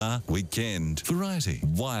Weekend Variety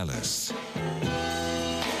Wireless.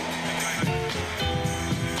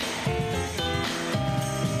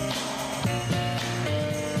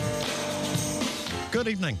 Good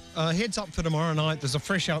evening. Heads up for tomorrow night. There's a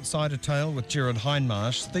fresh Outsider tale with Gerard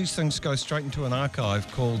Hindmarsh. These things go straight into an archive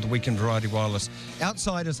called Weekend Variety Wireless.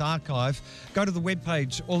 Outsiders Archive. Go to the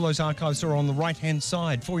webpage. All those archives are on the right-hand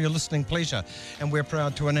side for your listening pleasure. And we're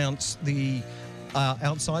proud to announce the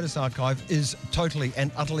Outsiders Archive is totally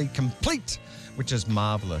and utterly complete, which is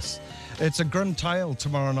marvellous. It's a grim tale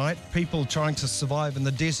tomorrow night. People trying to survive in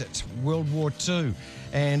the desert, World War II,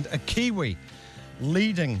 and a Kiwi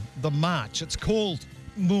leading the march. It's called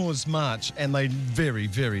Moore's March, and they very,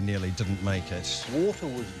 very nearly didn't make it. Water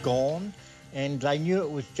was gone, and they knew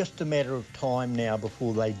it was just a matter of time now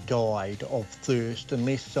before they died of thirst,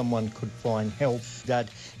 unless someone could find help. They'd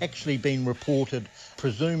actually been reported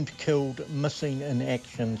presumed killed, missing in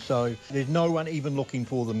action, so there's no one even looking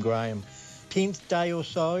for them, Graham. 10th day or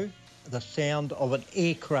so, the sound of an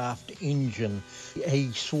aircraft engine.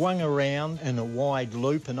 He swung around in a wide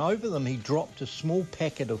loop, and over them he dropped a small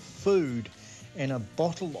packet of food and a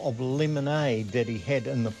bottle of lemonade that he had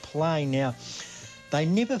in the plane. Now, they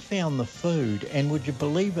never found the food, and would you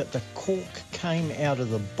believe it, the cork came out of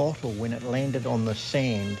the bottle when it landed on the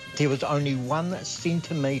sand. There was only 1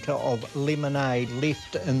 centimetre of lemonade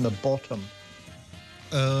left in the bottom.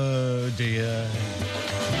 Oh dear.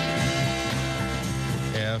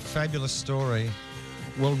 Yeah, fabulous story.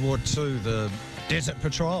 World War II, the Desert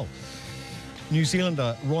Patrol. New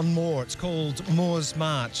Zealander Ron Moore. It's called Moore's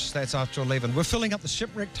March. That's after 11. We're filling up the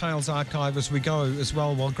Shipwreck Tales archive as we go as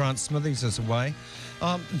well while Grant Smithies is away.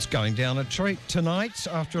 It's going down a treat tonight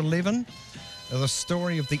after 11. The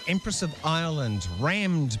story of the Empress of Ireland,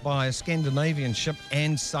 rammed by a Scandinavian ship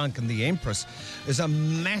and sunk, and the Empress is a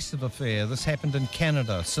massive affair. This happened in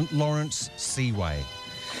Canada, St. Lawrence Seaway.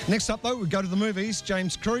 Next up, though, we go to the movies.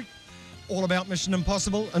 James Croot, all about Mission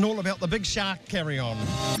Impossible and all about the big shark carry-on.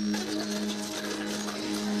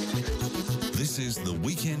 This is the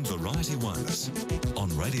Weekend Variety Wireless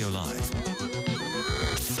on Radio Live.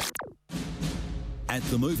 At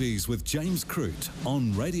the Movies with James Croot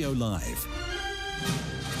on Radio Live.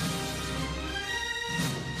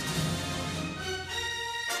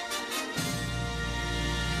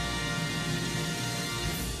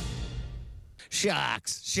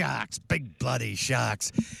 Sharks, big bloody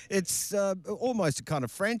sharks. It's almost a kind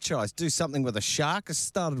of franchise. Do something with a shark. It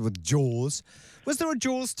started with Jaws. Was there a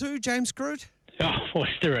Jaws 2, James Croot? Oh, was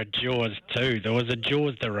there a Jaws 2? There was a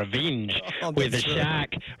Jaws the Revenge, where the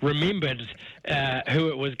shark remembered who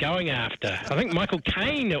it was going after. I think Michael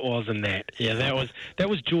Caine it was in that. Yeah, that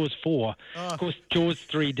was Jaws 4. Of course, Jaws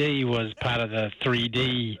 3D was part of the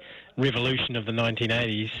 3D revolution of the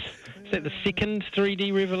 1980s. Is that the second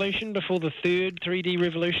 3D revolution before the third 3D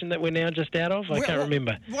revolution that we're now just out of? I can't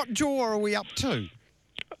remember. What Jaw are we up to?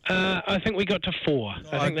 I think we got to 4.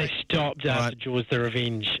 I think they stopped after Jaws the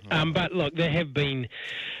Revenge. But look, there have been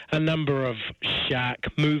a number of shark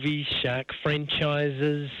movies, shark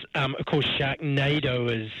franchises. Of course, Sharknado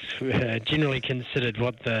is generally considered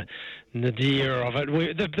the nadir of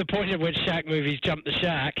it. The point at which shark movies jump the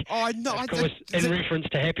shark. Oh, no, of course, in reference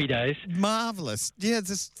to Happy Days. Marvellous. Yeah,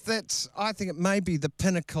 that's. I think it may be the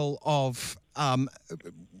pinnacle of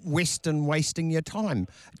Western wasting your time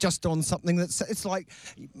just on something it's like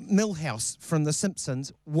Milhouse from The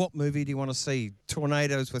Simpsons. What movie do you want to see?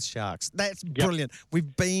 Tornadoes with sharks. That's brilliant.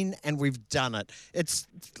 We've been and we've done it. It's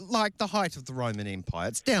like the height of the Roman Empire.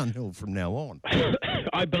 It's downhill from now on.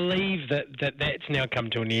 I believe that's now come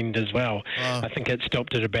to an end as well. I think it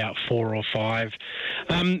stopped at about 4 or 5.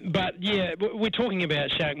 But yeah, we're talking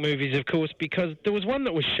about shark movies, of course, because there was one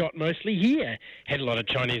that was shot mostly here. Had a lot of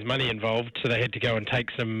Chinese money involved, so they had to go and take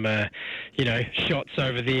some shots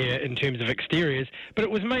over there in terms of exteriors. But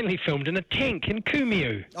it was mainly filmed in a tank in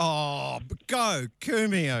Kumeu. Oh, go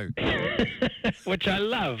Kumeu. Which I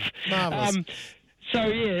love. Marvellous. So,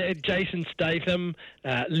 yeah, Jason Statham,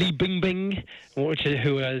 Li Bingbing,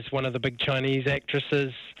 who is one of the big Chinese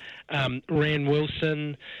actresses, Ran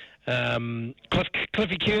Wilson,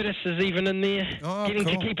 Cliffy Curtis is even in there, getting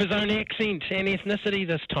to keep his own accent and ethnicity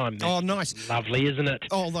this time. That's nice. Lovely, isn't it?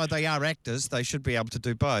 Although they are actors, they should be able to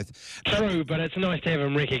do both. True, but it's nice to have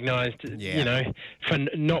him recognised, for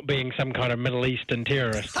not being some kind of Middle Eastern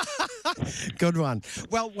terrorist. Good one.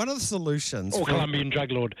 Well, one of the solutions... Or Colombian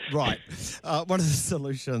drug lord. Right. One of the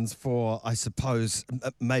solutions for, I suppose,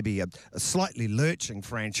 maybe a slightly lurching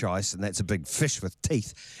franchise, and that's a big fish with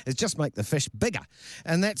teeth, is just make the fish bigger.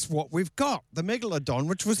 And that's what we've got. The Megalodon,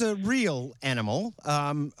 which was a real animal,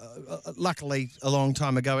 luckily a long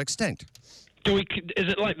time ago extinct. Is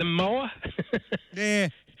it like the moa? Yeah.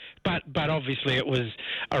 But obviously it was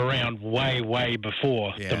around way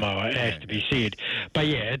before Samoa, it has to be said. But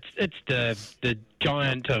yeah, it's the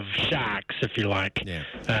giant of sharks, if you like. Yeah.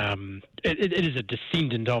 It is a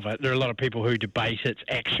descendant of it. There are a lot of people who debate its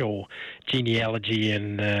actual genealogy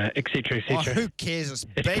and et cetera, et Oh, cetera. who cares? It's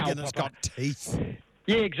big and it's got teeth.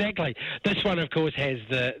 Yeah, exactly. This one, of course, has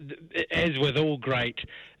as with all great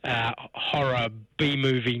horror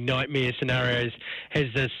B-movie nightmare scenarios, has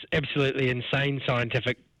this absolutely insane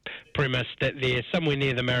scientific premise that they're somewhere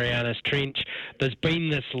near the Marianas Trench. There's been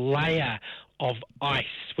this layer of ice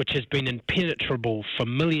which has been impenetrable for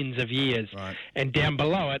millions of years, Right. and down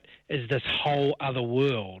below it is this whole other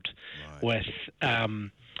world with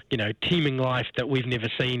teeming life that we've never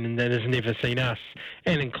seen and that has never seen us,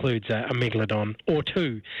 and includes a megalodon or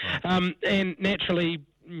two. Right. And naturally,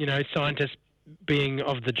 scientists being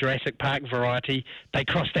of the Jurassic Park variety, they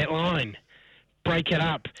cross that line, break it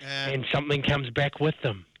up, and something comes back with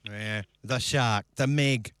them. Yeah, the shark, the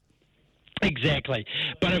Meg. Exactly.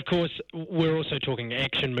 But of course, we're also talking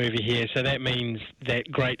action movie here, so that means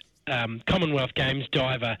that great Commonwealth Games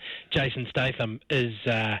diver Jason Statham is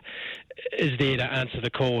there to answer the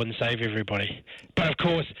call and save everybody. But of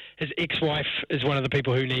course, his ex-wife is one of the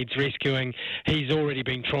people who needs rescuing. He's already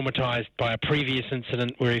been traumatised by a previous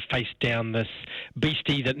incident where he faced down this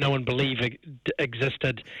beastie that no one believed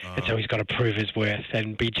existed, and so he's got to prove his worth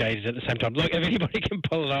and be jaded at the same time. Look, if anybody can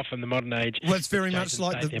pull it off in the modern age, Well, it's very it's much Jason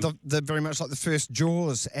like Statham. the very much like the first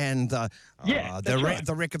Jaws and that's right.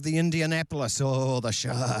 the wreck of the Indianapolis. Oh, the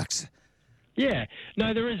sharks. Yeah,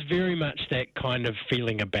 no, there is very much that kind of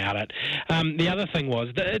feeling about it. The other thing was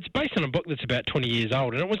that it's based on a book that's about 20 years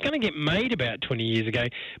old, and it was going to get made about 20 years ago,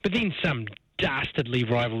 but then some dastardly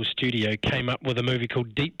rival studio came up with a movie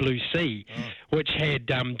called Deep Blue Sea, which had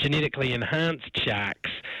genetically enhanced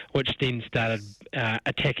sharks, which then started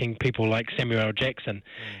attacking people like Samuel L. Jackson.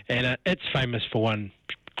 And it's famous for one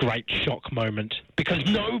great shock moment because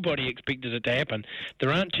nobody expected it to happen.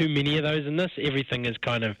 There aren't too many of those in this. Everything is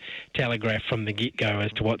kind of telegraphed from the get-go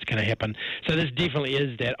as to what's going to happen. So this definitely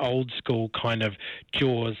is that old school kind of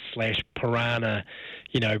Jaws/Piranha,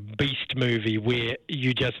 beast movie where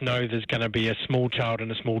you just know there's going to be a small child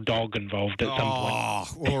and a small dog involved at some point. Oh,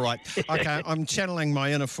 all right. Okay, I'm channeling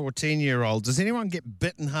my inner 14-year-old. Does anyone get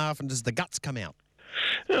bit in half and does the guts come out?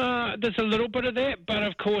 There's a little bit of that, but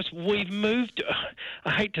of course we've moved,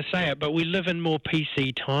 I hate to say it, but we live in more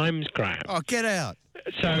PC times, Graham. Oh, get out.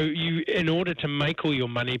 So in order to make all your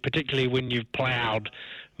money, particularly when you've ploughed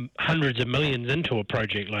hundreds of millions into a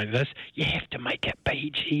project like this, you have to make it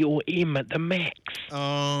PG or M at the max.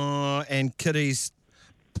 Oh, and kiddies,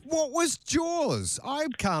 what was Jaws? I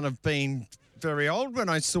can't have been very old when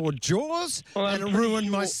I saw Jaws, and it ruined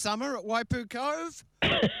my summer at Waipu Cove.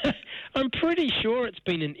 I'm pretty sure it's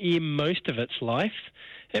been an M most of its life.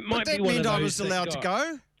 It might But be that one meant of those I was allowed to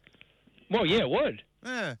go. Well, yeah, it would.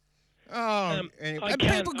 Yeah. Oh, anyway. And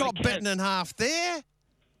I people got bitten in half there.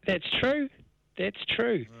 That's true. That's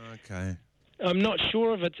true. Okay. I'm not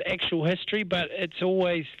sure of its actual history, but it's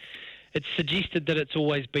suggested that it's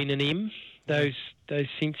always been an M, those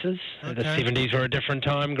senses. Okay. The 70s were a different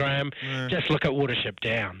time, Graham. Yeah. Just look at Watership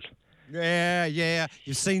Down. Yeah.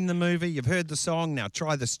 You've seen the movie, you've heard the song, now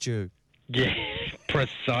try the stew. Yeah,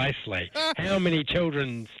 precisely. How many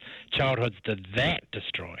children's childhoods did that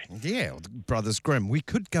destroy? Yeah, Brothers Grimm. We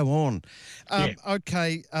could go on.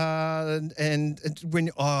 Okay, and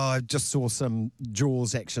when I just saw some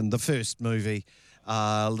Jaws action, the first movie,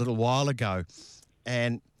 a little while ago,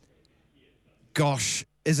 and gosh,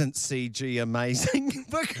 isn't CG amazing?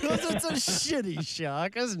 Because it's a shitty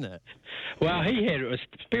shark, isn't it? Well,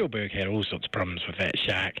 Spielberg had all sorts of problems with that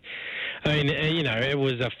shark. I mean, it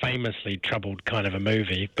was a famously troubled kind of a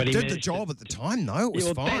movie. But he did the job at the time, though. It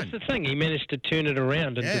was fine. That's the thing. He managed to turn it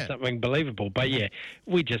around into something believable. But yeah,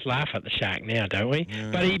 we just laugh at the shark now, don't we?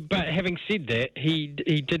 Yeah. But having said that, he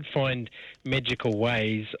did find magical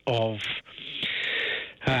ways of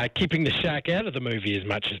keeping the shark out of the movie as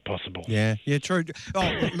much as possible. Yeah, true.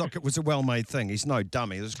 Oh, look, it was a well-made thing. He's no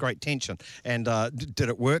dummy. There was great tension. And did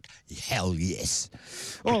it work? Hell yes.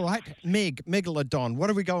 All right, Megalodon. What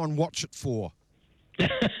do we go and watch it for?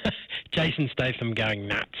 Jason Statham going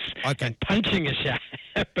nuts. Okay. And punching a shark.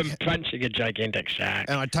 And punching a gigantic shark.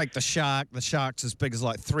 And I take the shark. The shark's as big as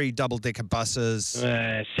like 3 double-decker buses.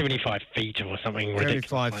 75 feet or something ridiculous.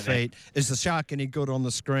 75 feet. That. Is the shark any good on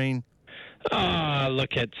the screen? Oh,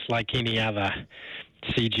 look, it's like any other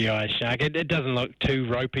CGI shark. It doesn't look too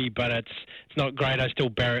ropey, but it's not great. I still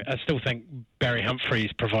think Barry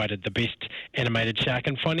Humphries provided the best animated shark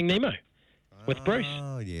in Finding Nemo with Bruce.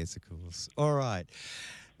 Oh, yes, of course. All right.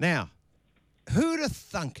 Now, who'd have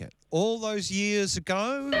thunk it all those years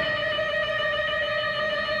ago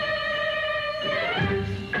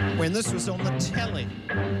when this was on the telly.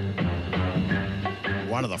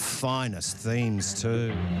 One of the finest themes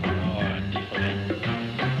too. Oh,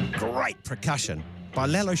 definitely. Great percussion by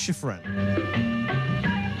Lalo Schifrin.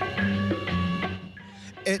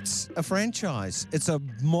 It's a franchise. It's a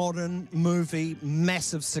modern movie,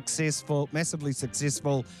 massively successful,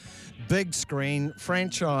 big screen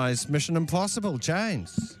franchise. Mission Impossible,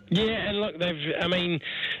 James. Yeah, and look,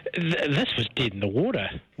 this was dead in the water.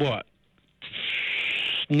 What?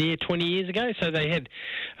 Near 20 years ago, so they had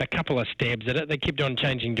a couple of stabs at it. They kept on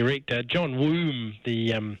changing director. John Woo,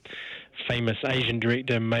 the famous Asian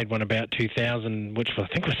director, made one about 2000, which I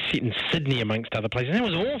think was set in Sydney amongst other places. And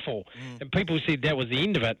that was awful. And people said that was the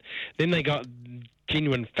end of it. Then they got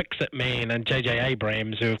genuine fix-it man and J.J.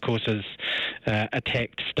 Abrams, who of course has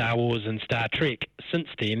attacked Star Wars and Star Trek since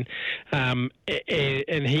then, and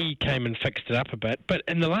he came and fixed it up a bit. But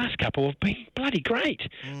in the last couple have been bloody great.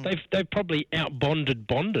 They've probably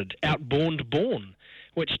outborn Bourne,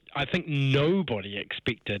 which I think nobody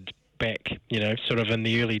expected back, sort of in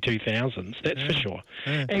the early 2000s. That's for sure.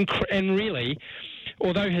 Yeah. And really,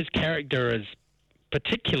 although his character is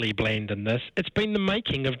particularly bland in this, it's been the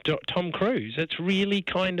making of Tom Cruise. It's really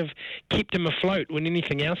kind of kept him afloat when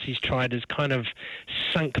anything else he's tried has kind of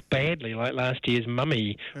sunk badly, like last year's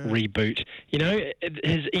Mummy reboot.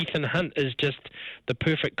 His Ethan Hunt is just the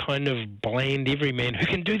perfect kind of bland everyman who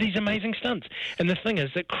can do these amazing stunts. And the thing is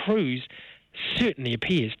that Cruise certainly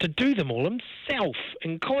appears to do them all himself,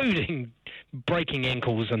 including breaking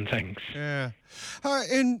ankles and things. Yeah.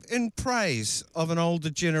 In praise of an older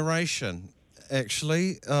generation,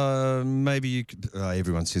 actually, maybe you could,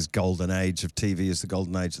 everyone says golden age of TV is the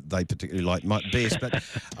golden age that they particularly like best, but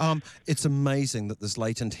it's amazing that there's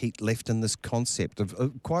latent heat left in this concept of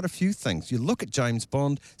quite a few things. You look at James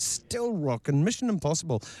Bond, still rocking, Mission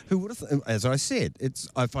Impossible, who would have, as I said,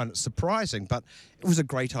 I find it surprising, but it was a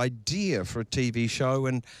great idea for a TV show,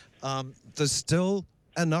 and there's still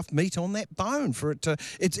enough meat on that bone for it to,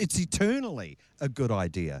 it's eternally a good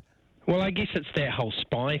idea. Well, I guess it's that whole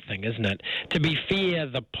spy thing, isn't it? To be fair,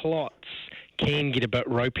 the plots can get a bit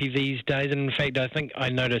ropey these days. And in fact, I think I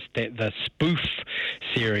noticed that the spoof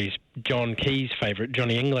series, John Key's favourite,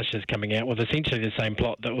 Johnny English, is coming out with essentially the same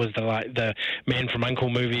plot that was the Man from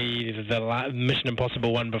U.N.C.L.E. movie, the Mission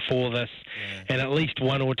Impossible one before this, and at least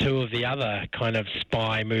one or two of the other kind of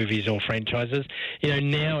spy movies or franchises.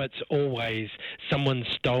 Now it's always someone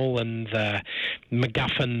stolen the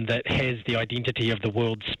MacGuffin that has the identity of the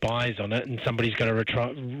world's spies on it, and somebody's got to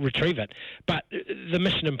retrieve it. But the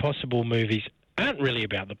Mission Impossible movies aren't really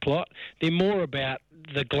about the plot. They're more about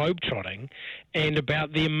the globetrotting and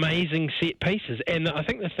about the amazing set pieces. And I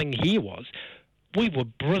think the thing here was we were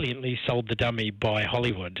brilliantly sold the dummy by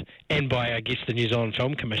Hollywood and by, I guess, the New Zealand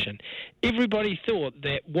Film Commission. Everybody thought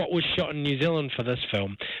that what was shot in New Zealand for this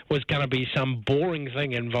film was going to be some boring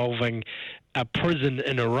thing involving a prison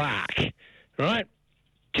in Iraq, right?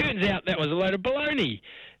 Turns out that was a load of baloney.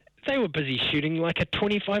 They were busy shooting like a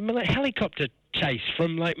 25-minute helicopter chase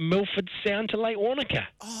from like Milford Sound to Lake Wanaka.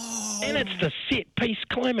 Oh. And it's the set-piece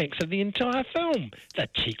climax of the entire film. The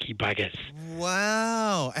cheeky buggers.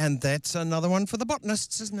 Wow. And that's another one for the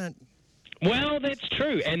botanists, isn't it? Well, that's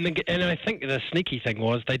true. And I think the sneaky thing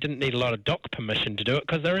was they didn't need a lot of dock permission to do it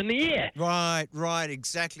because they're in the air. Right,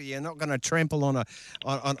 exactly. You're not going to trample on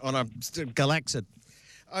a galaxid.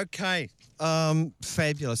 Okay,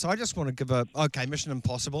 fabulous. I just want to give Mission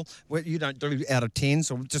Impossible. You don't do out of 10,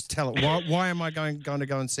 so just tell it. Why am I going to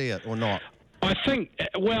go and see it or not? I think,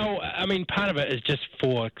 part of it is just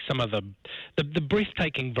for some of the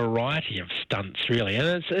breathtaking variety of stunts, really.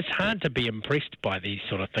 And it's hard to be impressed by these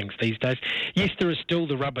sort of things these days. Yes, there is still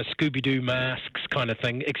the rubber Scooby-Doo masks kind of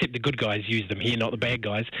thing, except the good guys use them here, not the bad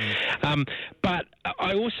guys. But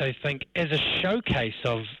I also think as a showcase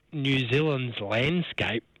of New Zealand's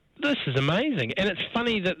landscape, this is amazing. And it's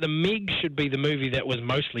funny that The Meg should be the movie that was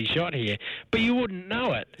mostly shot here, but you wouldn't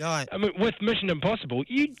know it. Right. With Mission Impossible,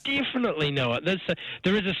 you definitely know it.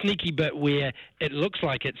 There is a sneaky bit where it looks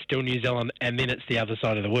like it's still New Zealand and then it's the other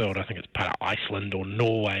side of the world. I think it's part of Iceland or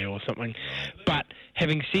Norway or something. But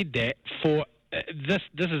having said that, for this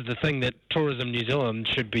is the thing that Tourism New Zealand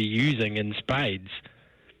should be using in spades.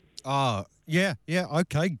 Oh, yeah,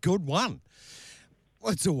 okay, good one.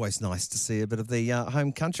 Well, it's always nice to see a bit of the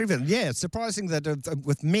home country. But yeah, it's surprising that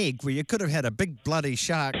with Meg, where you could have had a big bloody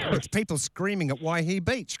shark with people screaming at Waihi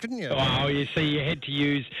Beach, couldn't you? Oh, you see, you had to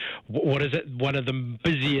use, one of the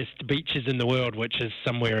busiest beaches in the world, which is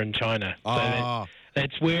somewhere in China. Oh.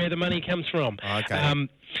 That's where the money comes from. Okay.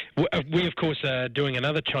 We, of course, are doing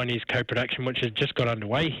another Chinese co-production, which has just got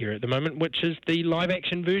underway here at the moment, which is the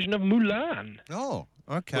live-action version of Mulan. Oh,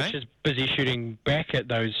 okay. Which is busy shooting back at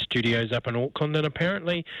those studios up in Auckland and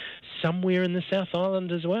apparently somewhere in the South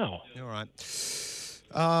Island as well. All right.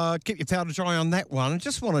 Keep your powder dry on that one. I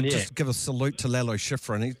just want to just give a salute to Lalo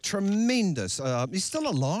Schifrin. He's tremendous. He's still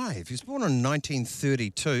alive. He was born in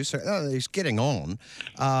 1932, so he's getting on.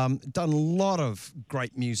 Done a lot of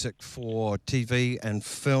great music for TV and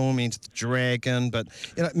film, Enter the Dragon, but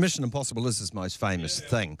Mission Impossible is his most famous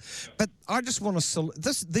thing. But I just want to salute...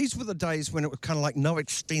 These were the days when it was kind of like no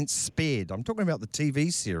expense spared. I'm talking about the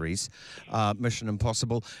TV series, Mission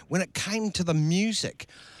Impossible. When it came to the music...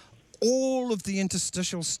 all of the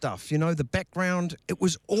interstitial stuff, the background, it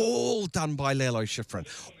was all done by Lalo Schifrin.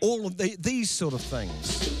 All of these sort of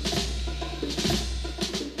things.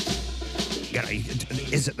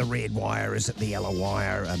 Is it the red wire? Is it the yellow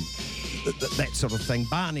wire? That sort of thing.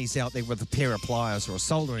 Barney's out there with a pair of pliers or a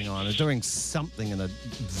soldering iron or doing something in a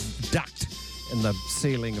duct in the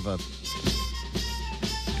ceiling of a...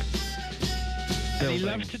 And he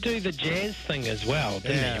loved to do the jazz thing as well,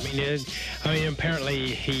 didn't he? I mean, apparently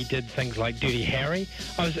he did things like Dirty Harry.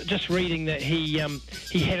 I was just reading that he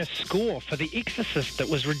had a score for The Exorcist that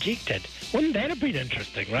was rejected. Wouldn't that have been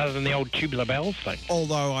interesting, rather than the old Tubular Bells thing?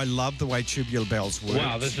 Although I love the way Tubular Bells worked.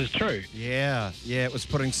 Wow, this is true. Yeah, it was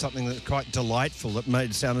putting something that's quite delightful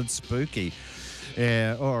that sounded spooky.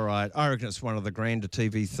 Yeah, all right. I reckon it's one of the grander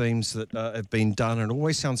TV themes that have been done, and it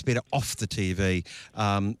always sounds better off the TV.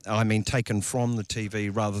 Taken from the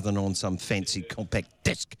TV rather than on some fancy compact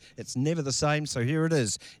disc. It's never the same, so here it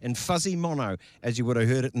is in fuzzy mono, as you would have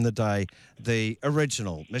heard it in the day. The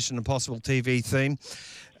original Mission Impossible TV theme.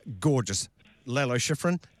 Gorgeous. Lalo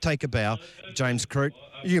Schifrin, take a bow. James Croot,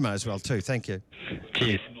 you may as well too. Thank you.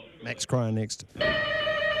 Cheers. Max Cryer next.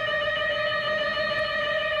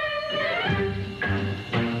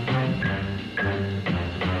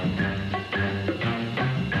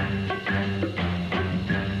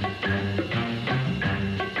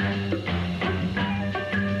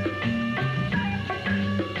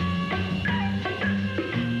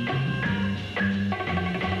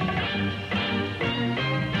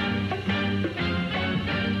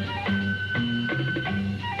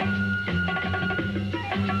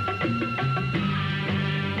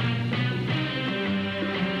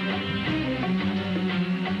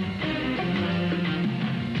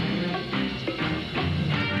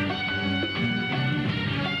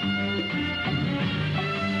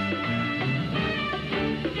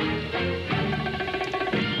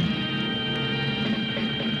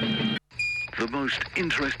 The most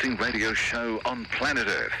interesting radio show on planet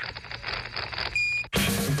Earth.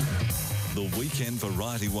 The Weekend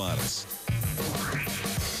Variety Wireless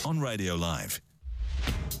on Radio Live.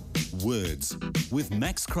 Words with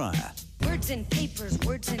Max Cryer. Words in papers,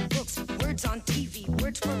 words in books, words on TV,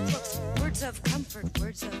 words for crooks, words of comfort,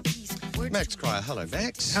 words of peace. Words Max Cryer, hello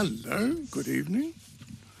Max. Hello, good evening.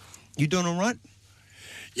 You doing all right?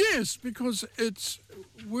 Yes, because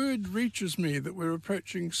word reaches me that we're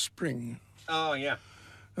approaching spring. Oh, yeah.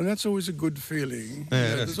 And that's always a good feeling.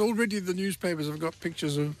 Yeah, there's already the newspapers have got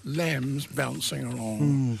pictures of lambs bouncing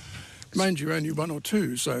along. Mind you, only one or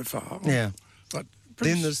two so far. Yeah. But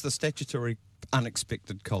Then there's the statutory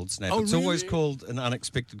unexpected cold snap. Oh, It's always really? called an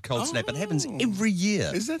unexpected cold snap. It happens every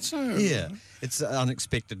year. Is that so? Yeah. Its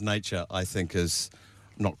unexpected nature, I think, is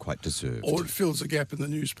not quite deserved. Or it fills a gap in the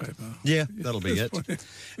newspaper. Yeah, that'll be it. That's what-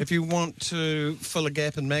 If you want to fill a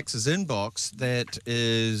gap in Max's inbox, that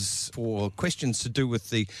is for questions to do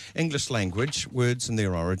with the English language, words and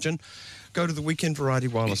their origin, go to the Weekend Variety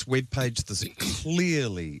Wireless webpage. There's a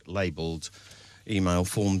clearly labelled email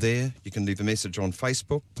form there. You can leave a message on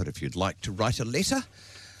Facebook, but if you'd like to write a letter,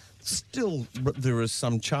 still there is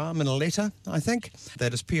some charm in a letter, I think.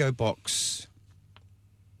 That is P.O. Box...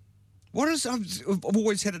 I've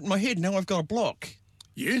always had it in my head. Now I've got a block.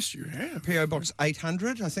 Yes, you have. P.O. Box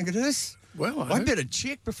 800, I think it is. Well, I better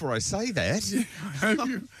check before I say that. Yeah, I hope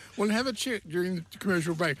you... Well, have a check during the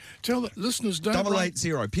commercial break. Tell the listeners don't...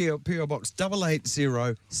 880, P.O. Box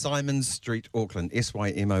 880, Simons Street, Auckland,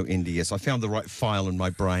 SYMONDS. I found the right file in my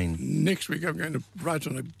brain. Next week I'm going to write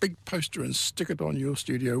on a big poster and stick it on your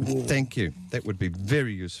studio wall. Thank you. That would be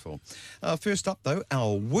very useful. First up, though,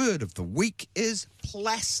 our word of the week is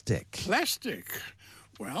plastic. Plastic.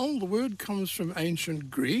 Well, the word comes from ancient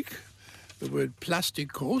Greek, the word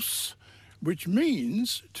plastikos, which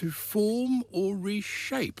means to form or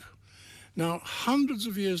reshape. Now, hundreds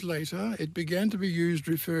of years later, it began to be used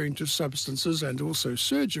referring to substances and also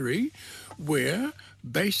surgery where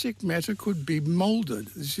basic matter could be moulded.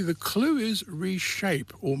 You see, the clue is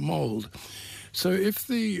reshape or mould. So if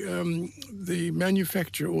the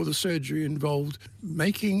manufacture or the surgery involved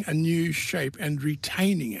making a new shape and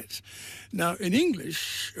retaining it. Now, in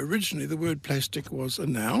English, originally the word plastic was a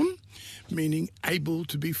noun, meaning able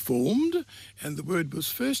to be formed, and the word was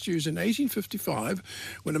first used in 1855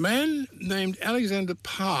 when a man named Alexander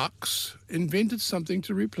Parkes invented something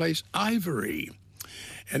to replace ivory.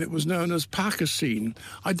 And it was known as Parkesine.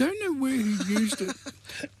 I don't know where he used it.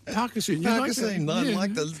 Parkesine. Parkesine, I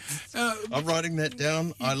like that. I'm writing that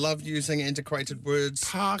down. I love using antiquated words.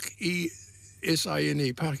 Parkesine,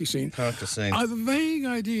 Parkesine. Parkesine. I have a vague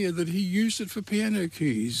idea that he used it for piano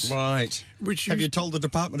keys. Right. Have you told the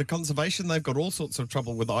Department of Conservation they've got all sorts of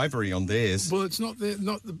trouble with ivory on theirs? Well, it's not their,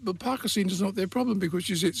 but Parkesine is not their problem because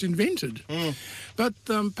it's invented. But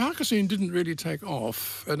Parkesine didn't really take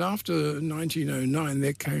off, and after 1909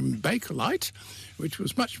 there came Bakelite, which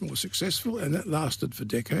was much more successful, and that lasted for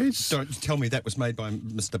decades. Don't tell me that was made by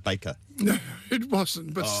Mr. Baker. No, it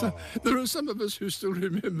wasn't, but there are some of us who still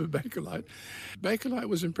remember Bakelite. Bakelite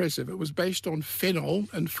was impressive. It was based on phenol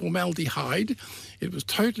and formaldehyde. It was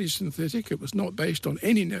totally synthetic. It was not based on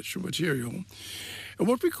any natural material. And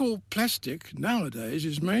what we call plastic nowadays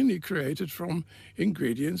is mainly created from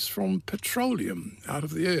ingredients from petroleum out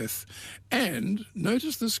of the earth. And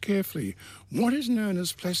notice this carefully. What is known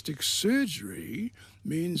as plastic surgery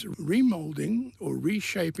means remoulding or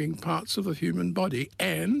reshaping parts of the human body,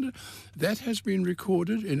 and that has been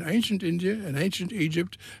recorded in ancient India and ancient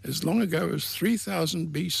Egypt as long ago as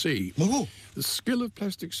 3000 BC. Ooh. The skill of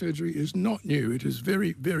plastic surgery is not new. It is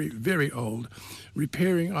very, very, very old.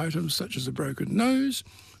 Repairing items such as a broken nose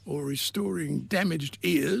or restoring damaged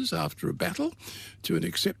ears after a battle to an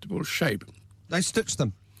acceptable shape. They stitched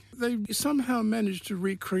them. They somehow managed to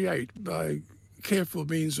recreate by careful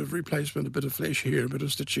means of replacement, a bit of flesh here, a bit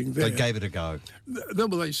of stitching there. They gave it a go.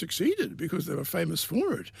 They succeeded because they were famous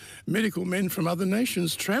for it. Medical men from other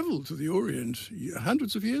nations travelled to the Orient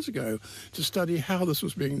hundreds of years ago to study how this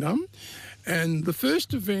was being done. And the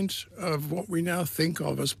first event of what we now think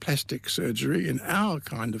of as plastic surgery in our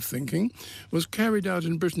kind of thinking was carried out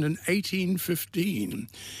in Britain in 1815.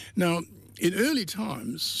 Now, in early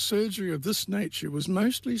times, surgery of this nature was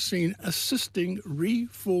mostly seen assisting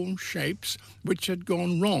reform shapes which had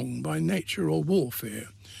gone wrong by nature or warfare,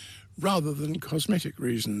 rather than cosmetic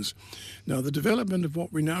reasons. Now, the development of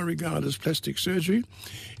what we now regard as plastic surgery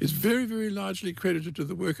is very, very largely credited to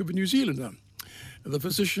the work of a New Zealander, the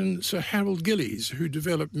physician Sir Harold Gillies, who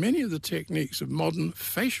developed many of the techniques of modern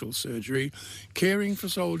facial surgery, caring for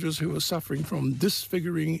soldiers who were suffering from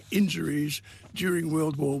disfiguring injuries during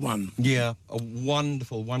World War I. Yeah, a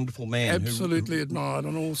wonderful, wonderful man. Absolutely admired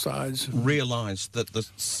on all sides. Realised that the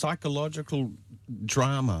psychological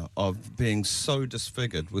drama of being so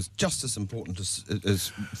disfigured was just as important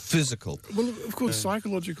as physical. Well, of course,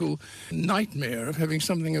 psychological nightmare of having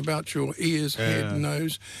something about your ears, head,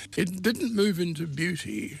 nose. It didn't move into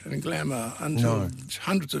beauty and glamour until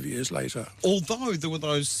hundreds of years later. Although there were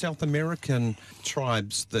those South American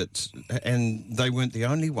tribes and they weren't the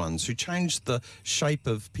only ones, who changed the shape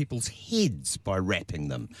of people's heads by wrapping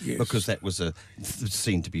them, because that was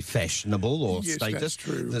seen to be fashionable or status. That's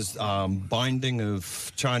true. There's binding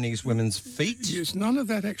of Chinese women's feet. Yes, none of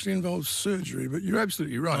that actually involves surgery, but you're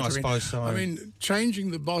absolutely right. I suppose so. I mean, changing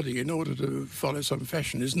the body in order to follow some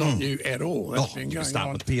fashion is not new at all. That's been going start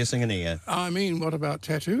on. with piercing an ear. I mean, what about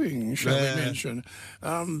tattooing, shall we mention?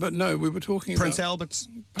 But no, we were talking Prince about... Albert's.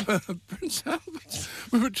 Prince Albert's.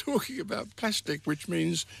 We were talking about plastic, which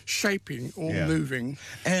means shaping or moving.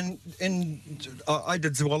 And I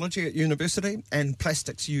did zoology at university, and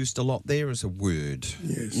plastic's used a lot there as a word,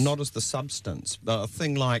 not as the substance. A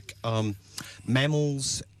thing like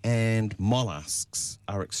mammals and mollusks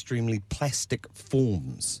are extremely plastic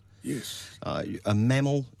forms. Yes. A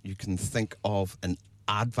mammal, you can think of an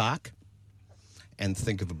aardvark and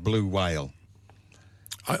think of a blue whale.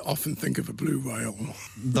 I often think of a blue whale.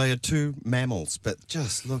 They are two mammals, but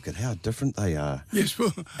just look at how different they are. Yes,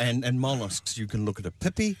 well... And mollusks, you can look at a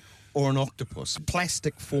pippy or an octopus.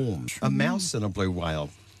 Plastic forms. A mouse and a blue whale.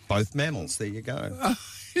 Both mammals. There you go.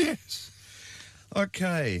 Yes.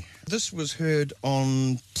 Okay. This was heard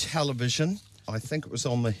on television. I think it was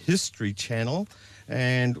on the History Channel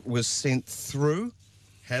and was sent through.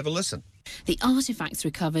 Have a listen. The artefacts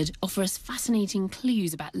recovered offer us fascinating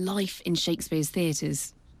clues about life in Shakespeare's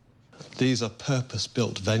theatres. These are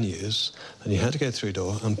purpose-built venues, and you had to go through a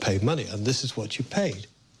door and pay money, and this is what you paid.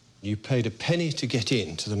 You paid a penny to get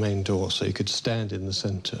in to the main door, so you could stand in the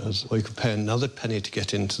centre, or you could pay another penny to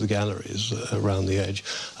get into the galleries around the edge,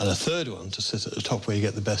 and a third one to sit at the top where you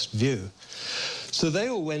get the best view. So they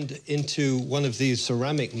all went into one of these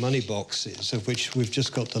ceramic money boxes, of which we've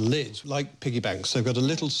just got the lids, like piggy banks. They've got a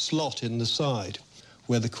little slot in the side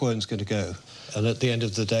where the coin's going to go. And at the end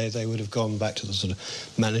of the day, they would have gone back to the sort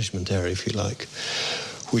of management area, if you like,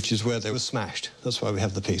 which is where they were smashed. That's why we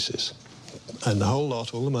have the pieces. And the whole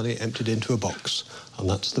lot, all the money, emptied into a box, and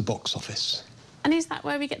that's the box office. And is that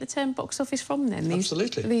where we get the term box office from then?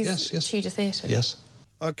 Absolutely, these yes. Tudor theatres? Yes.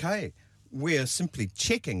 OK, we're simply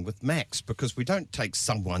checking with Max because we don't take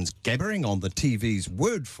someone's gabbering on the TV's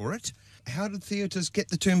word for it. How did theatres get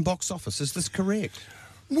the term box office? Is this correct?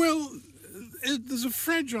 Well, there's a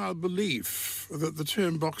fragile belief that the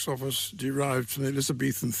term box office derived from the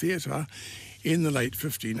Elizabethan theatre in the late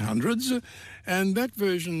 1500s, and that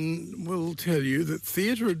version will tell you that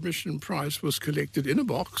theatre admission price was collected in a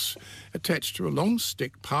box attached to a long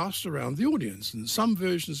stick passed around the audience. And some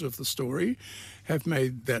versions of the story have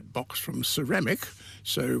made that box from ceramic,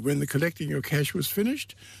 so when the collecting of cash was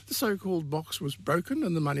finished, the so-called box was broken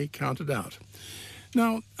and the money counted out.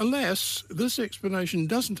 Now, alas, this explanation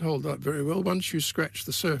doesn't hold up very well once you scratch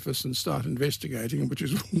the surface and start investigating, which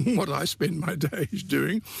is what I spend my days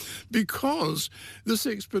doing, because this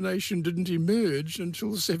explanation didn't emerge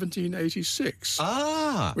until 1786,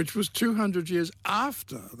 which was 200 years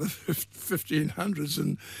after the 1500s.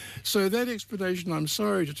 And so that explanation, I'm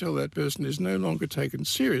sorry to tell that person, is no longer taken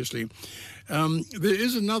seriously. There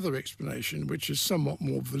is another explanation which is somewhat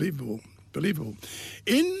more believable.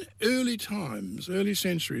 In early times, early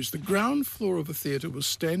centuries, the ground floor of a theatre was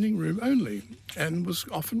standing room only and was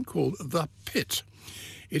often called the pit.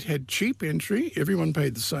 It had cheap entry, everyone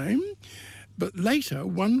paid the same, but later,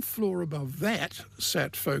 one floor above that,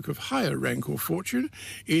 sat folk of higher rank or fortune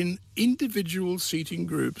in individual seating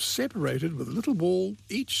groups separated with a little wall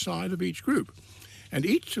each side of each group. And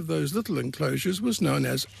each of those little enclosures was known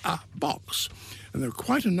as a box. And there were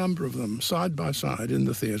quite a number of them side by side in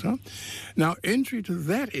the theatre. Now, entry to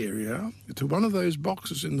that area, to one of those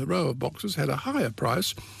boxes in the row of boxes, had a higher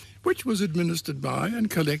price, which was administered by and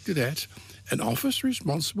collected at an office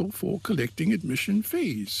responsible for collecting admission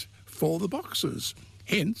fees for the boxes.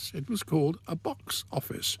 Hence, it was called a box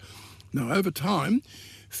office. Now, over time,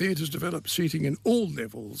 theatres developed seating in all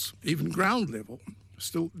levels, even ground level.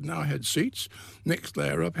 Still now had seats, next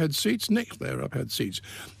layer up had seats, next layer up had seats.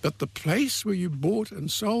 But the place where you bought and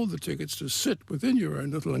sold the tickets to sit within your own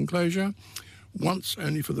little enclosure, once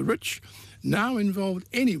only for the rich, now involved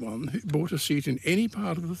anyone who bought a seat in any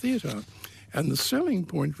part of the theatre. And the selling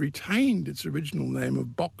point retained its original name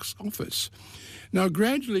of box office. Now,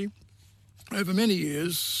 gradually, over many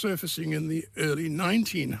years, surfacing in the early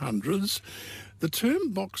 1900s, the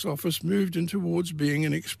term box office moved in towards being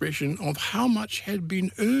an expression of how much had been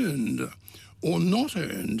earned or not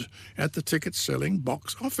earned at the ticket-selling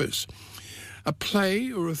box office. A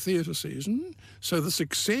play or a theatre season, so the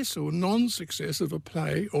success or non-success of a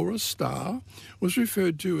play or a star was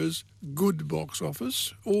referred to as good box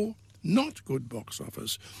office or not good box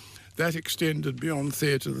office. That extended beyond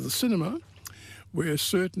theatre to the cinema, where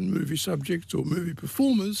certain movie subjects or movie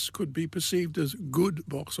performers could be perceived as good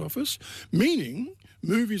box office, meaning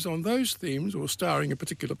movies on those themes or starring a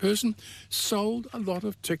particular person sold a lot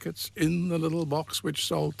of tickets in the little box which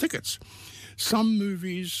sold tickets. Some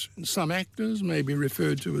movies and some actors may be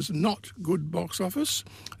referred to as not good box office.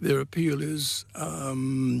 Their appeal is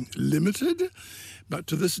limited. But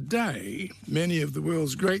to this day, many of the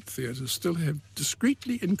world's great theatres still have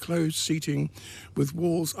discreetly enclosed seating with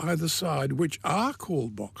walls either side, which are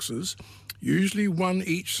called boxes, usually one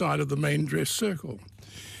each side of the main dress circle.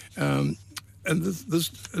 And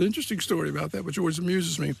there's an interesting story about that, which always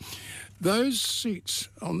amuses me. Those seats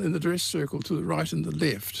in the dress circle to the right and the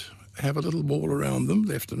left have a little wall around them,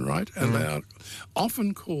 left and right, and they are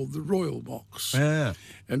often called the Royal Box. Yeah.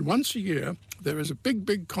 And once a year, there is a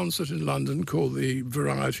big concert in London called the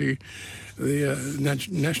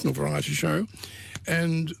National Variety Show,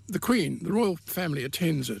 and the Queen, the royal family,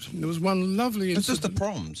 attends it. And there was one lovely incident. Is this the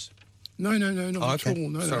Proms? No, not at all.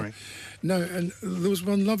 No, sorry. No, and there was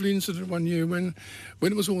one lovely incident one year when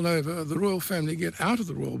it was all over, the royal family get out of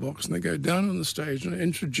the royal box and they go down on the stage and are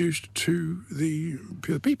introduced to the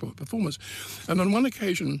people, performers. And on one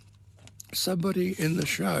occasion, somebody in the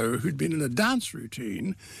show who'd been in a dance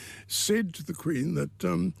routine said to the Queen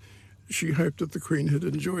that she hoped that the Queen had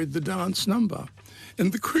enjoyed the dance number.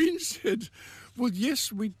 And the Queen said, well,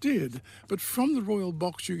 yes, we did, but from the royal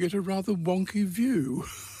box you get a rather wonky view.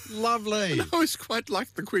 Lovely. I always quite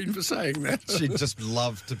liked the Queen for saying that. She'd just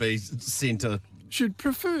love to be centre She'd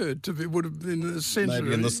preferred would have been in the centre.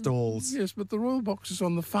 Maybe in the stalls. Yes, but the royal box is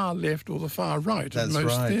on the far left or the far right That's in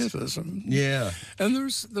most right. theatres. Yeah. And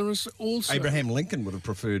there is also... Abraham Lincoln would have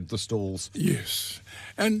preferred the stalls. Yes.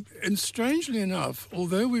 And strangely enough,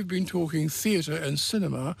 although we've been talking theatre and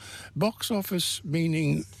cinema, box office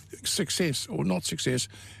meaning success or not success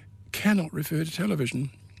cannot refer to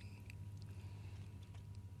television.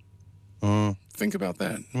 Think about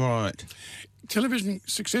that. Right.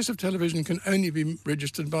 Success of television can only be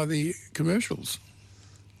registered by the commercials.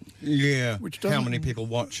 Yeah. Which how many people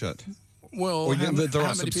watch it? Well, Or how, there how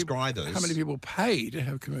are many subscribers. People, how many people pay to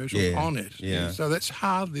have commercials Yeah, on it? yeah. So that's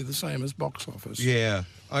hardly the same as box office. Yeah.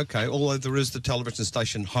 Okay. Although there is the television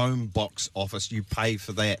station home box office, you pay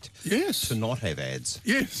for that. Yes. To not have ads.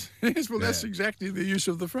 Yes. Yes. Well, that's Yeah. exactly the use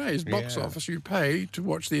of the phrase. Box Yeah. office, you pay to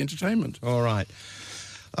watch the entertainment. All right.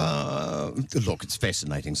 Look, it's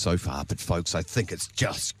fascinating so far, but folks, I think it's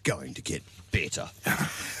just going to get better.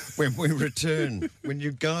 When we return, when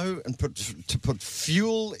you go and put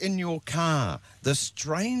fuel in your car, the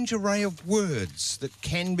strange array of words that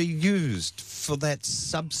can be used for that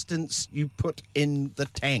substance you put in the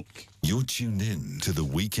tank. You're tuned in to the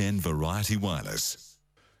Weekend Variety Wireless.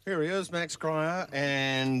 Here he is, Max Cryer,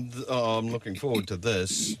 and I'm looking forward to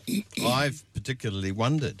this. I've particularly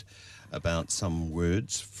wondered about some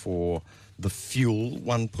words for the fuel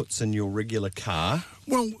one puts in your regular car.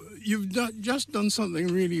 Well, you've just done something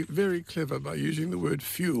really very clever by using the word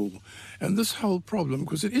fuel. And this whole problem,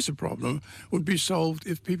 because it is a problem, would be solved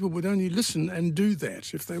if people would only listen and do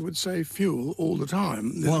that, if they would say fuel all the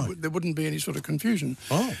time. There wouldn't be any sort of confusion.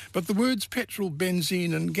 Oh. But the words petrol,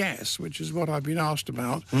 benzene and gas, which is what I've been asked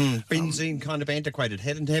about. Benzene kind of antiquated.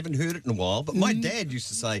 Haven't heard it in a while. But my dad used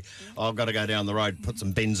to say, I've got to go down the road and put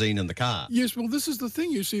some benzene in the car. Yes, well, this is the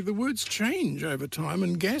thing. You see, the words change over time,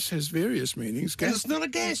 and gas has various meanings. And it's not a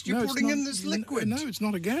gas. You're putting in this liquid. No, it's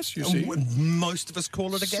not a gas, you see. Most of us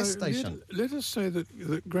call it a gas station. Let us say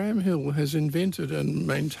that Graham Hill has invented and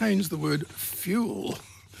maintains the word fuel.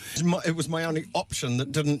 It was my only option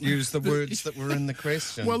that didn't use the words that were in the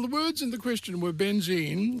question. Well, the words in the question were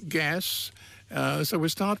benzene, gas. So we'll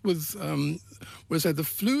start with, we'll say the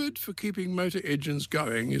fluid for keeping motor engines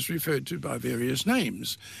going is referred to by various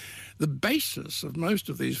names. The basis of most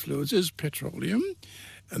of these fluids is petroleum,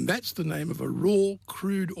 and that's the name of a raw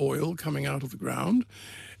crude oil coming out of the ground.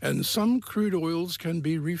 And some crude oils can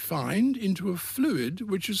be refined into a fluid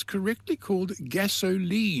which is correctly called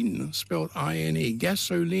gasoline, spelled I-N-E,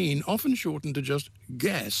 gasoline, often shortened to just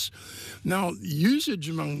gas. Now, usage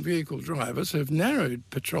among vehicle drivers have narrowed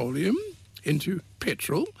petroleum into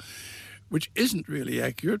petrol, which isn't really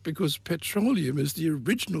accurate because petroleum is the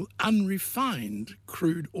original unrefined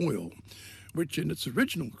crude oil, which in its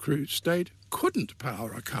original crude state couldn't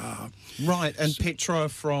power a car. Right, and petro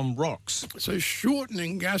from rocks. So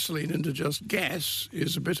shortening gasoline into just gas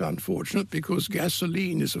is a bit unfortunate because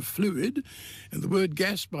gasoline is a fluid, and the word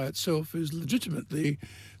gas by itself is legitimately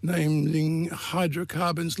naming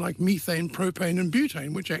hydrocarbons like methane, propane and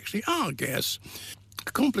butane, which actually are gas.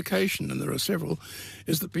 A complication, and there are several,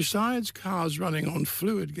 is that besides cars running on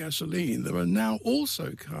fluid gasoline, there are now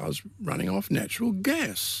also cars running off natural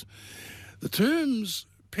gas. The terms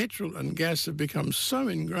petrol and gas have become so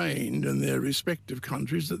ingrained in their respective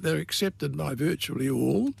countries that they're accepted by virtually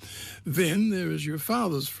all. Then there is your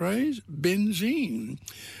father's phrase, benzene,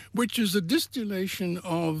 which is a distillation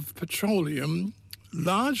of petroleum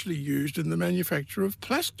largely used in the manufacture of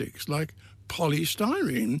plastics like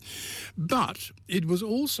polystyrene, but it was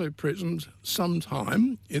also present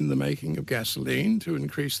sometime in the making of gasoline to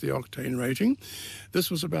increase the octane rating. This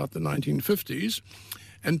was about the 1950s,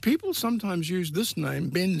 and people sometimes used this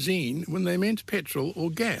name, benzene, when they meant petrol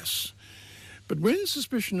or gas. But when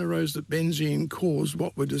suspicion arose that benzene caused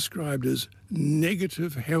what were described as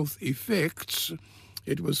negative health effects,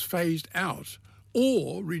 it was phased out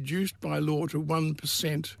or reduced by law to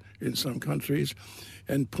 1% in some countries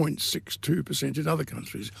and 0.62% in other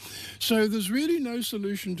countries. So there's really no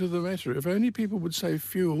solution to the matter. If only people would say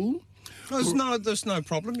fuel. There's no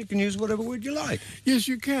problem. You can use whatever word you like. Yes,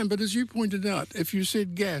 you can, but as you pointed out, if you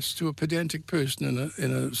said gas to a pedantic person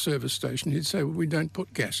in a service station, he'd say, well, we don't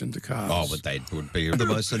put gas into cars. Oh, but that would be the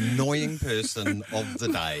most annoying person of the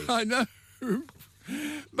day. I know.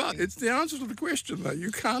 But it's the answer to the question, though.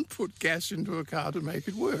 You can't put gas into a car to make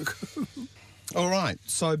it work. All right,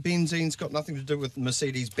 so benzene's got nothing to do with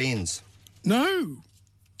Mercedes-Benz. No.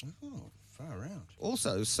 Oh, far out.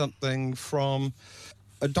 Also, something from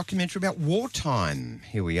a documentary about wartime.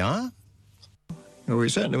 Here we are. Well, we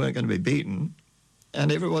certainly weren't going to be beaten, and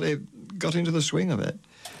everybody got into the swing of it.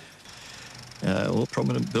 All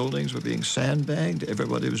prominent buildings were being sandbagged.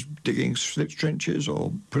 Everybody was digging trenches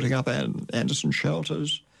or putting up Anderson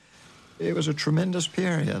shelters. It was a tremendous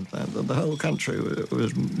period. The whole country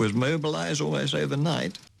was mobilised almost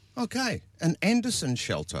overnight. Okay, an Anderson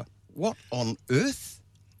shelter. What on earth?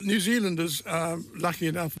 New Zealanders are lucky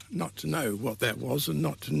enough not to know what that was and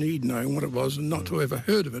not to need knowing what it was and not to have ever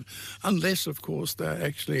heard of it, unless, of course, they're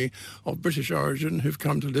actually of British origin who've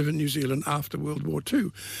come to live in New Zealand after World War II.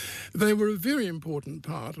 They were a very important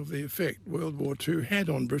part of the effect World War II had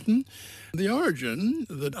on Britain. The origin,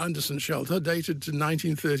 the Anderson shelter, dated to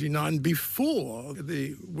 1939, before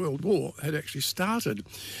the World War had actually started.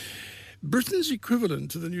 Britain's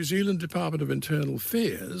equivalent to the New Zealand Department of Internal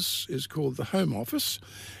Affairs is called the Home Office,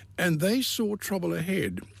 and they saw trouble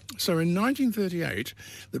ahead. So in 1938,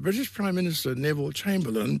 the British Prime Minister Neville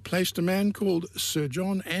Chamberlain placed a man called Sir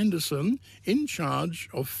John Anderson in charge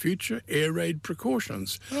of future air raid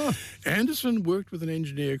precautions. Anderson worked with an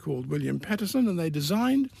engineer called William Patterson, and they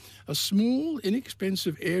designed a small,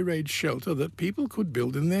 inexpensive air raid shelter that people could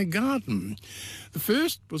build in their garden. The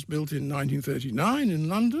first was built in 1939 in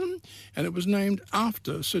London, and it was named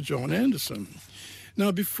after Sir John Anderson. Now,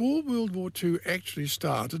 before World War II actually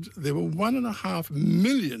started, there were 1.5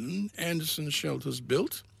 million Anderson shelters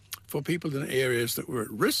built for people in areas that were at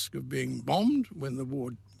risk of being bombed when the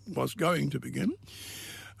war was going to begin.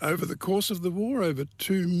 Over the course of the war, over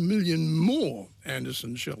 2 million more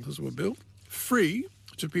Anderson shelters were built, free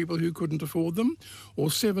to people who couldn't afford them, or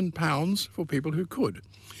 £7 for people who could.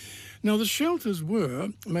 Now, the shelters were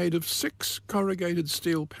made of 6 corrugated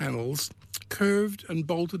steel panels, curved and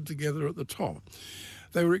bolted together at the top.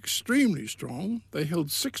 They were extremely strong. They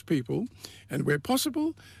held 6 people, and where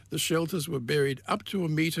possible, the shelters were buried up to a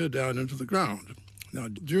metre down into the ground. Now,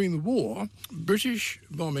 during the war, British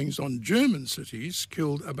bombings on German cities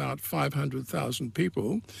killed about 500,000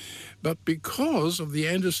 people, but because of the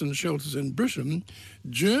Anderson shelters in Britain,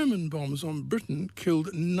 German bombs on Britain killed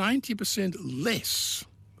 90% less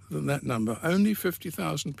than that number. Only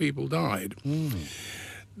 50,000 people died.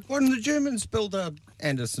 Why didn't the Germans build a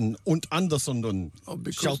Anderson und Anderson und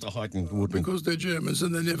shelter halten would? Because they're Germans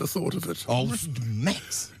and they never thought of it. Oh,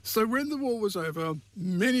 Max. So when the war was over,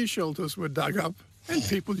 many shelters were dug up and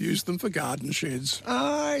people used them for garden sheds.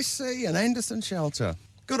 I see, an Anderson shelter.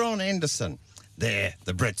 Good on Anderson. There,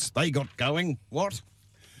 the Brits, they got going. What?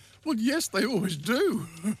 Well, yes, they always do.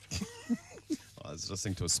 I was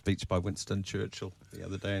listening to a speech by Winston Churchill the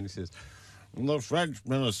other day, and he says, the French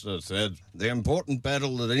minister said, the important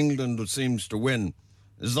battle that England seems to win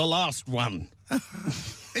is the last one.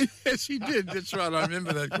 Yes, he did. That's right. I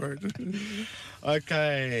remember that quote.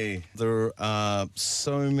 Okay. There are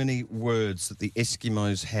so many words that the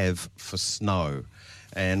Eskimos have for snow,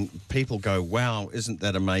 and people go, wow, isn't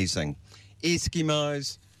that amazing?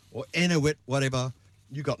 Eskimos or Inuit, whatever,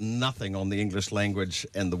 you got nothing on the English language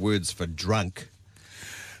and the words for drunk.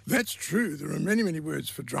 That's true. There are many, many words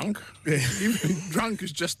for drunk. Even drunk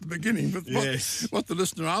is just the beginning. But what the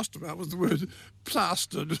listener asked about was the word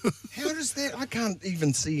plastered. How does that? I can't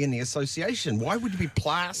even see any association. Why would you be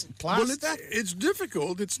plastered? Well, it's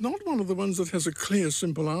difficult. It's not one of the ones that has a clear,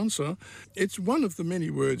 simple answer. It's one of the many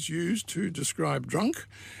words used to describe drunk.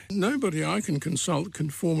 Nobody I can consult can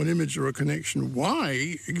form an image or a connection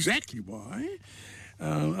why, exactly why.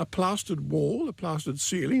 A plastered wall, a plastered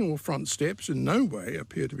ceiling or front steps in no way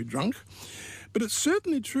appear to be drunk, but it's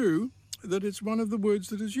certainly true that it's one of the words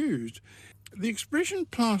that is used. The expression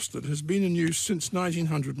plastered has been in use since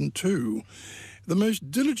 1902. The most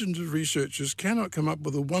diligent of researchers cannot come up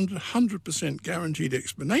with a 100% guaranteed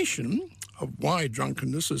explanation of why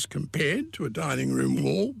drunkenness is compared to a dining room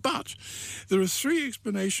wall, but there are 3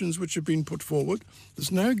 explanations which have been put forward.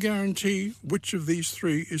 There's no guarantee which of these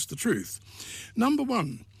 3 is the truth. Number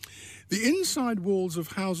 1, the inside walls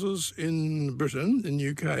of houses in Britain, in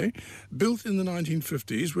UK, built in the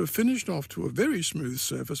 1950s, were finished off to a very smooth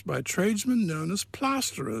surface by tradesmen known as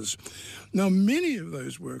plasterers. Now, many of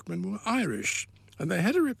those workmen were Irish, and they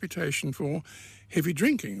had a reputation for heavy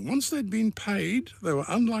drinking. Once they'd been paid, they were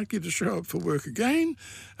unlikely to show up for work again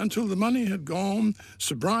until the money had gone,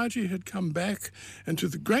 sobriety had come back, and to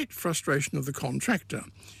the great frustration of the contractor.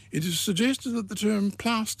 It is suggested that the term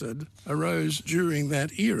plastered arose during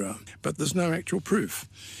that era, but there's no actual proof.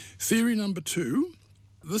 Theory number 2,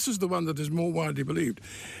 this is the one that is more widely believed.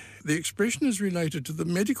 The expression is related to the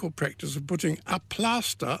medical practice of putting a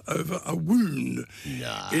plaster over a wound.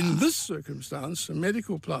 In this circumstance, a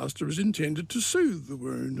medical plaster is intended to soothe the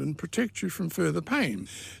wound and protect you from further pain.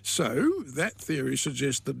 So, that theory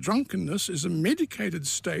suggests that drunkenness is a medicated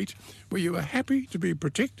state where you are happy to be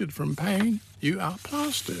protected from pain. You are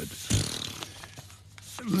plastered.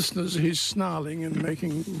 Listeners, he's snarling and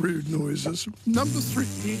making rude noises. Number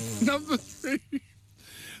three.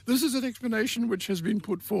 This is an explanation which has been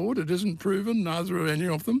put forward. It isn't proven, neither are any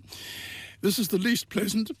of them. This is the least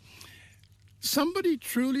pleasant. Somebody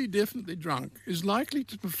truly, definitely drunk is likely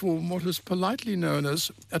to perform what is politely known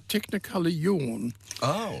as a technicolor yawn.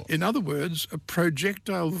 Oh. In other words, a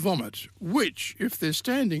projectile vomit, which, if they're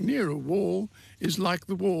standing near a wall, is like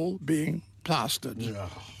the wall being plastered.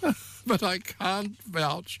 But I can't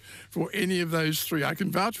vouch for any of those three. I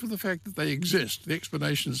can vouch for the fact that they exist. The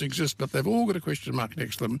explanations exist, but they've all got a question mark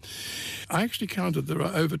next to them. I actually counted there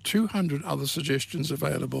are over 200 other suggestions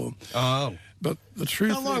available. Oh. But the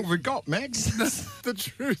truth How long have we got, Max? The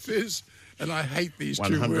truth is, and I hate these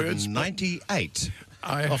two words. 198.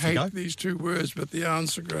 I hate these two words, but the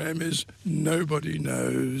answer, Graham, is nobody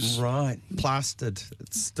knows. Right. Plastered.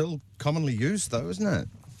 It's still commonly used, though, isn't it?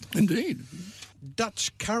 Indeed.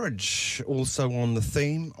 Dutch courage, also on the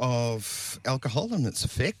theme of alcohol and its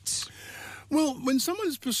effects. Well, when someone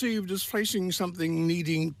is perceived as facing something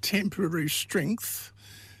needing temporary strength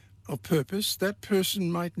of purpose, that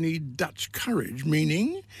person might need Dutch courage,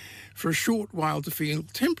 meaning for a short while to feel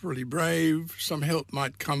temporarily brave, some help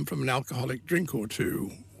might come from an alcoholic drink or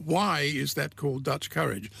two. Why is that called Dutch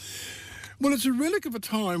courage? Well, it's a relic of a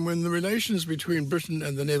time when the relations between Britain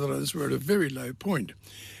and the Netherlands were at a very low point.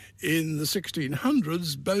 In the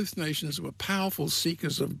 1600s, both nations were powerful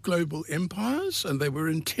seekers of global empires, and they were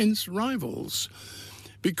intense rivals.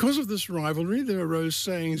 Because of this rivalry, there arose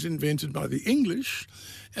sayings invented by the English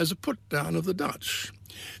as a put-down of the Dutch.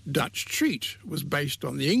 Dutch treat was based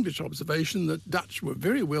on the English observation that Dutch were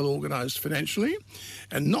very well organised financially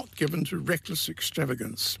and not given to reckless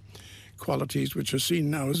extravagance, qualities which are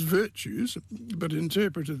seen now as virtues, but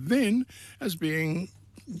interpreted then as being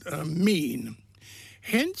mean.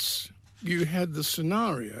 Hence, you had the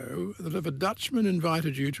scenario that if a Dutchman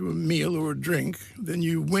invited you to a meal or a drink, then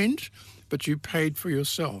you went, but you paid for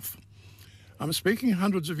yourself. I'm speaking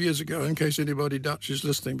hundreds of years ago, in case anybody Dutch is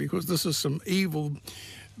listening, because this is some evil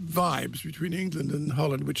vibes between England and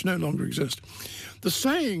Holland which no longer exist. The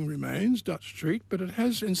saying remains, Dutch treat, but it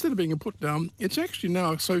has, instead of being a put-down, it's actually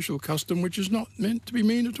now a social custom which is not meant to be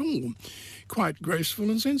mean at all, quite graceful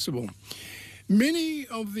and sensible. Many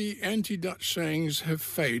of the anti-Dutch sayings have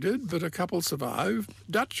faded, but a couple survive.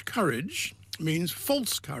 Dutch courage means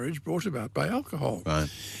false courage brought about by alcohol. Right.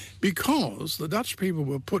 Because the Dutch people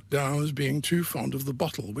were put down as being too fond of the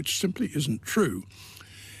bottle, which simply isn't true.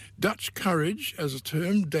 Dutch courage, as a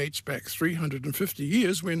term, dates back 350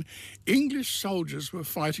 years when English soldiers were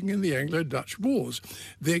fighting in the Anglo-Dutch wars.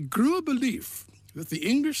 There grew a belief that the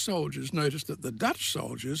English soldiers noticed that the Dutch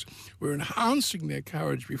soldiers were enhancing their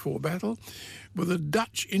courage before battle with a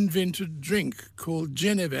Dutch-invented drink called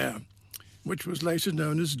Genever, which was later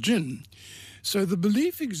known as gin. So the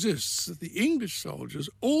belief exists that the English soldiers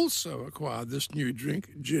also acquired this new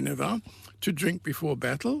drink, Genever, to drink before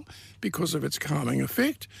battle because of its calming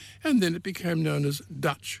effect, and then it became known as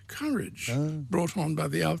Dutch courage, brought on by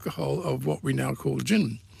the alcohol of what we now call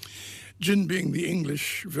gin. Gin being the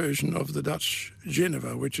English version of the Dutch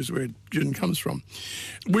Genever, which is where gin comes from.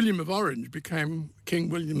 William of Orange became King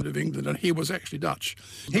William of England, and he was actually Dutch.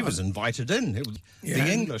 He was invited in. The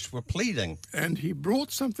English were pleading. And he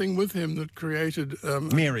brought something with him that created a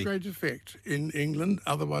great effect in England,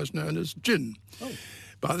 otherwise known as gin. Oh.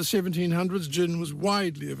 By the 1700s, gin was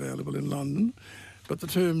widely available in London, but the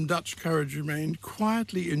term Dutch courage remained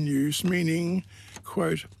quietly in use, meaning,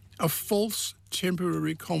 quote, a false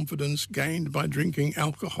temporary confidence gained by drinking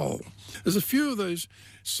alcohol. There's a few of those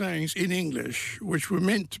sayings in English which were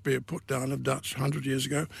meant to be a put-down of Dutch 100 years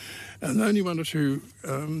ago, and only one or two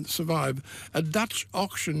survive. A Dutch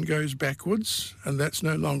auction goes backwards, and that's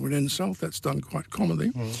no longer an insult. That's done quite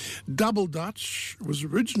commonly. Double Dutch was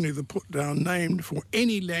originally the put-down named for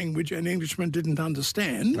any language an Englishman didn't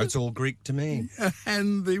understand. It's all Greek to me.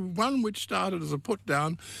 And the one which started as a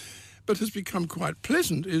put-down but has become quite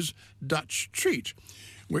pleasant is Dutch treat,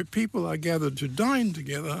 where people are gathered to dine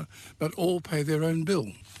together but all pay their own bill.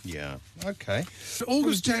 Yeah, okay. So it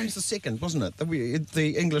was James II, wasn't it?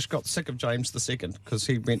 The English got sick of James II because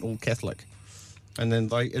he went all Catholic. And then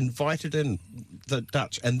they invited in the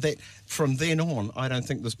Dutch. And that from then on, I don't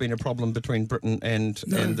think there's been a problem between Britain and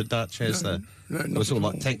the Dutch, has there? No, it was all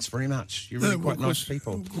like, thanks very much. You're really quite nice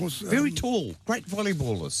people. Of course, very tall, great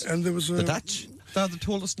volleyballers. And there was the Dutch. They're the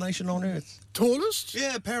tallest nation on earth. Tallest?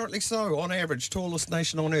 Yeah, apparently so. On average, tallest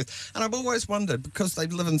nation on earth. And I've always wondered, because they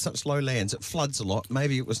live in such low lands, it floods a lot.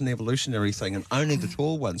 Maybe it was an evolutionary thing, and only the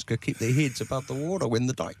tall ones could keep their heads above the water when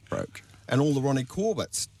the dike broke. And all the Ronnie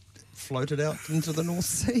Corbetts floated out into the North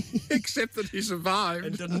Sea. Except that he survived.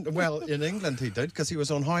 And didn't, well, in England he did, because he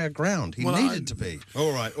was on higher ground. He needed to be.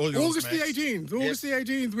 All right, all yours, August the 18th. August the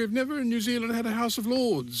 18th. We've never in New Zealand had a House of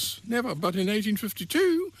Lords. Never. But in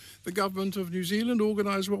 1852, the government of New Zealand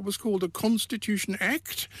organised what was called a Constitution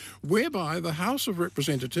Act, whereby the House of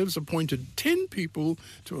Representatives appointed 10 people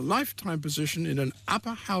to a lifetime position in an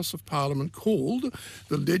upper house of Parliament called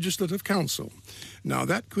the Legislative Council. Now,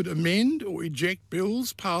 that could amend or eject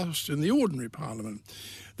bills passed in the ordinary Parliament.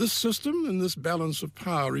 This system and this balance of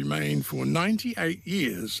power remained for 98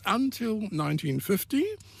 years until 1950,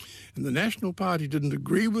 and the National Party didn't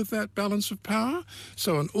agree with that balance of power.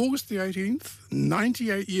 So on August the 18th,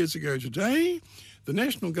 98 years ago today, the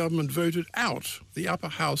National Government voted out the Upper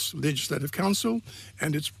House Legislative Council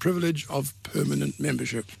and its privilege of permanent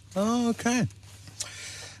membership. Oh, okay.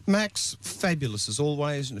 Max, fabulous as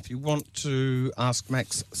always, and if you want to ask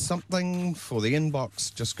Max something for the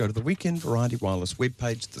inbox, just go to the Weekend Variety Wireless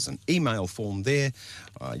webpage. There's an email form there.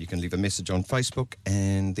 You can leave a message on Facebook,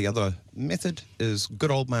 and the other method is good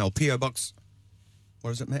old mail, P.O. Box. What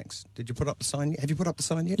is it, Max? Did you put up the sign yet? Have you put up the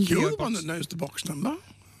sign yet? You're the one that knows the box number.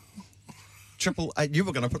 888. You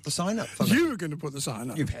were going to put the sign up for me. You were going to put the sign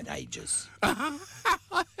up. You've had ages.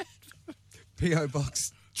 P.O.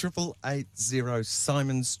 Box 8880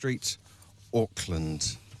 Simon Street,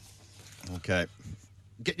 Auckland. Okay.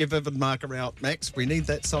 Get your vivid marker out, Max. We need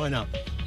that sign up.